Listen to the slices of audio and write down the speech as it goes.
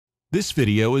This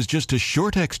video is just a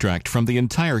short extract from the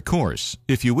entire course.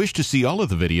 If you wish to see all of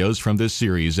the videos from this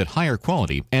series at higher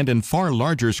quality and in far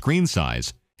larger screen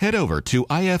size, head over to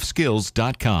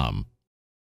ifskills.com.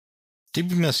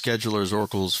 DBMS Scheduler is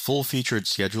Oracle's full-featured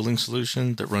scheduling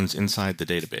solution that runs inside the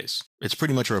database. It's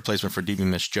pretty much a replacement for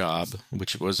DBMS Job,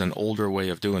 which was an older way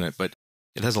of doing it, but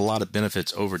it has a lot of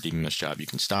benefits over DBMS Job. You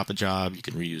can stop a job, you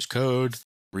can reuse code,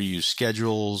 reuse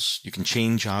schedules, you can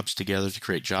chain jobs together to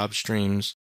create job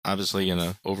streams. Obviously, in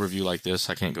an overview like this,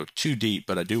 I can't go too deep,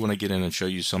 but I do want to get in and show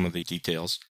you some of the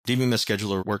details. DBMS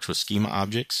Scheduler works with schema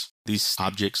objects. These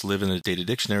objects live in a data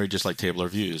dictionary just like tabular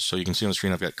views. So you can see on the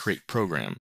screen I've got create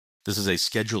program. This is a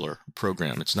scheduler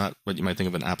program. It's not what you might think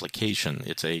of an application.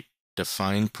 It's a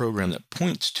defined program that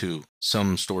points to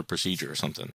some stored procedure or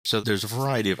something. So there's a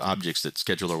variety of objects that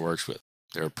scheduler works with.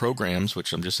 There are programs,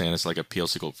 which I'm just saying it's like a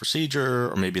PL/SQL procedure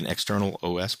or maybe an external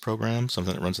OS program,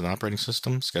 something that runs an operating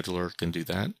system. Scheduler can do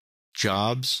that.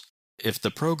 Jobs. If the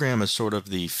program is sort of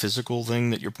the physical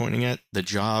thing that you're pointing at, the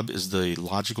job is the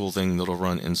logical thing that'll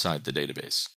run inside the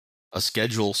database. A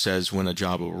schedule says when a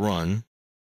job will run.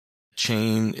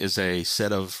 Chain is a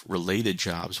set of related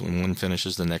jobs. When one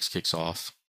finishes, the next kicks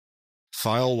off.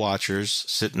 File watchers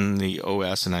sit in the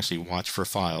OS and actually watch for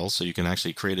files, so you can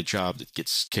actually create a job that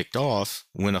gets kicked off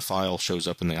when a file shows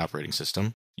up in the operating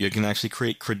system. You can actually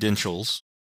create credentials,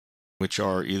 which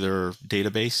are either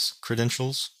database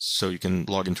credentials, so you can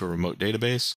log into a remote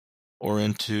database, or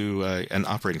into an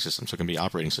operating system, so it can be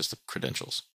operating system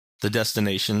credentials. The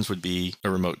destinations would be a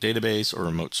remote database or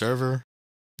remote server.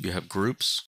 You have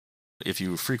groups. If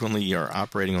you frequently are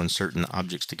operating on certain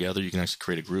objects together, you can actually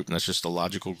create a group, and that's just a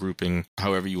logical grouping,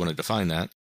 however you want to define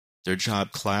that. There are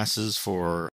job classes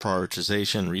for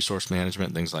prioritization, resource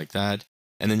management, things like that.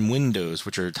 And then windows,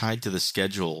 which are tied to the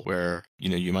schedule, where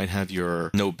you might have your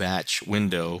no batch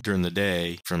window during the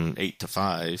day from 8 to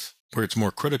 5, where it's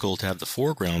more critical to have the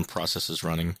foreground processes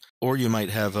running. Or you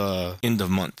might have a end of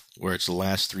month, where it's the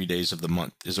last 3 days of the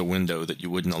month is a window that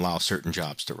you wouldn't allow certain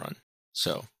jobs to run.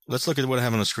 So let's look at what I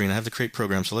have on the screen. I have the create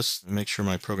program, so let's make sure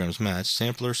my programs match.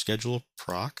 Sampler, scheduler,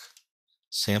 proc.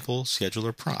 Sample,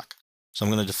 scheduler, proc. So I'm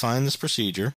going to define this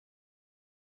procedure.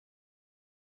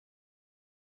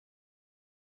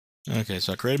 Okay,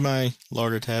 so I created my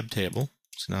logger tab table.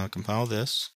 So now I compile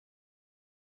this.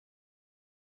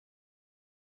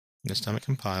 This time it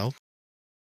compiled.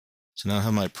 So now I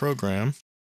have my program.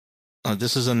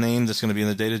 This is a name that's going to be in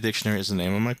the data dictionary as the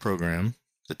name of my program.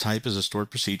 The type is a stored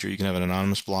procedure. You can have an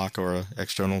anonymous block or an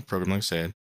external program, like I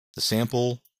said. The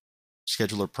sample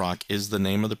scheduler proc is the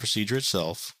name of the procedure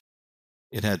itself.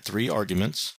 It had 3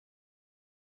 arguments.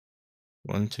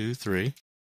 1, 2, 3.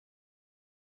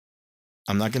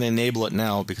 I'm not going to enable it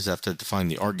now because I have to define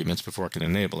the arguments before I can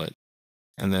enable it.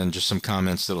 And then just some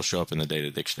comments that'll show up in the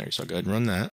data dictionary. So I'll go ahead and run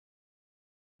that.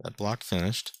 That block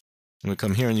finished. And we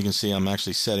come here and you can see I'm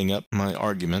actually setting up my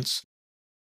arguments.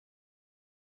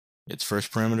 It's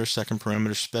first parameter, second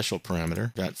parameter, special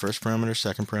parameter. Got first parameter,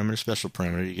 second parameter, special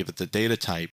parameter. You give it the data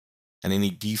type and any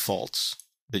defaults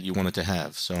that you want it to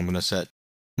have. So I'm going to set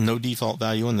no default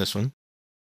value on this one,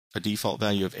 a default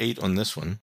value of 8 on this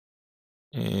one,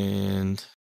 and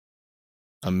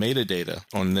a metadata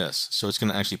on this. So it's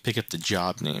going to actually pick up the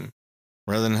job name.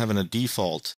 Rather than having a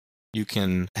default, you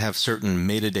can have certain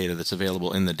metadata that's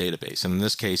available in the database. And in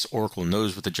this case, Oracle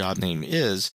knows what the job name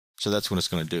is, so that's what it's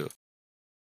going to do.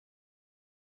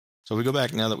 So we go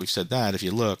back now that we've said that. If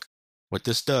you look, what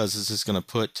this does is it's going to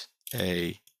put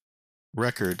a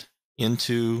record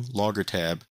into logger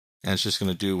tab, and it's just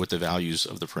going to do what the values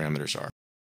of the parameters are.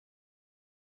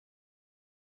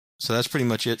 So that's pretty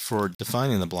much it for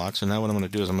defining the block. So now what I'm going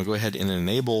to do is I'm going to go ahead and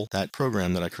enable that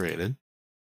program that I created.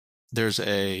 There's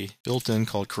a built-in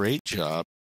called create job.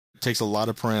 It takes a lot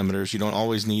of parameters. You don't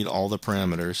always need all the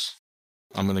parameters.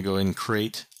 I'm going to go ahead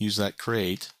and use that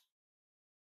create.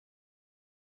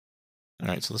 All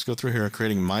right, so let's go through here,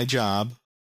 creating my job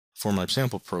for my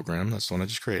sample program. That's the one I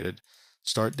just created.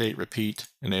 Start date, repeat,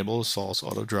 enable is false,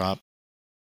 auto drop.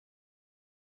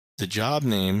 The job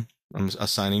name, I'm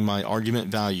assigning my argument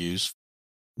values.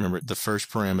 Remember, the first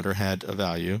parameter had a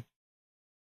value.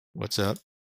 What's up?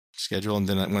 Schedule, and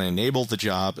then when I enable the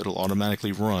job, it'll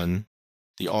automatically run.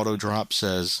 The auto drop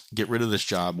says, get rid of this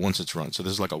job once it's run. So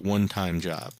this is like a one-time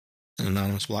job. An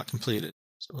anonymous block completed.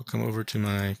 So we'll come over to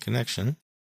my connection.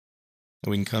 And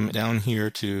we can come down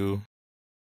here to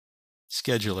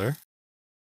scheduler.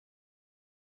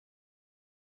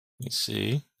 You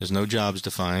see, there's no jobs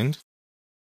defined.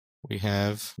 We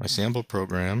have my sample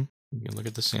program. You can look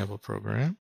at the sample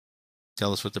program.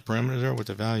 Tell us what the parameters are, what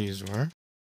the values were.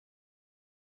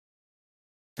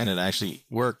 And it actually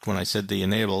worked when I said the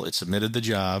enable. It submitted the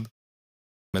job.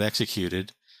 it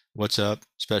executed, what's up,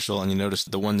 special, and you notice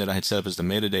the one that I had set up as the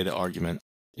metadata argument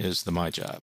is the my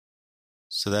job.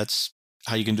 So that's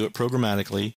how you can do it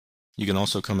programmatically. You can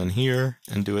also come in here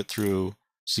and do it through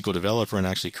SQL Developer and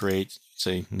actually create,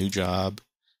 say, new job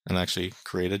and actually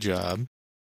create a job.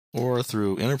 Or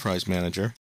through Enterprise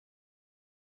Manager,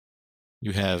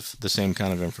 you have the same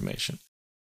kind of information.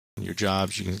 Your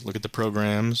jobs, you can look at the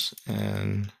programs,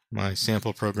 and my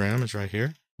sample program is right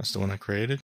here. That's the one I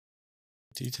created.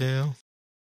 Detail.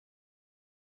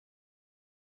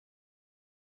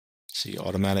 See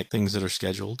automatic things that are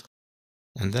scheduled.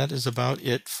 And that is about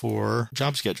it for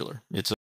Job Scheduler. It's